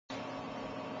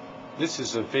This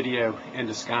is a video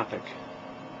endoscopic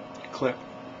clip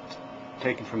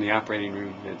taken from the operating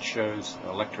room that shows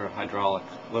electro-hydraulic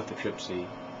lithotripsy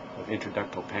of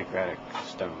intraductal pancreatic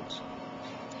stones.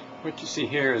 What you see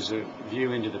here is a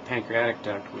view into the pancreatic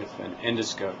duct with an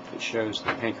endoscope that shows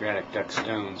the pancreatic duct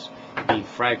stones being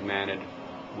fragmented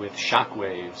with shock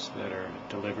waves that are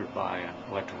delivered by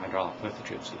electro-hydraulic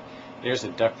lithotripsy. There's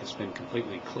a duct that's been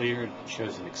completely cleared. It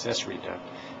shows an accessory duct,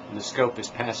 and the scope is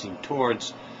passing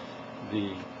towards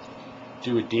the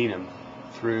duodenum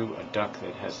through a duct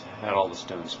that has had all the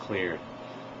stones cleared.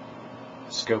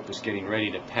 The scope is getting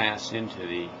ready to pass into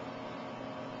the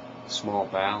small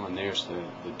bowel, and there's the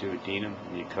duodenum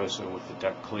mucosa with the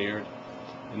duct cleared,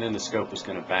 and then the scope is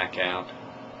going to back out.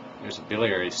 There's a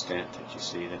biliary stent that you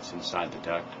see that's inside the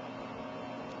duct,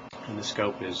 and the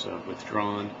scope is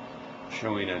withdrawn,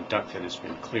 showing a duct that has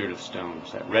been cleared of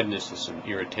stones. That redness is some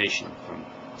irritation from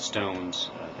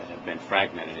stones that have been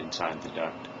fragmented inside the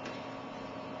duct.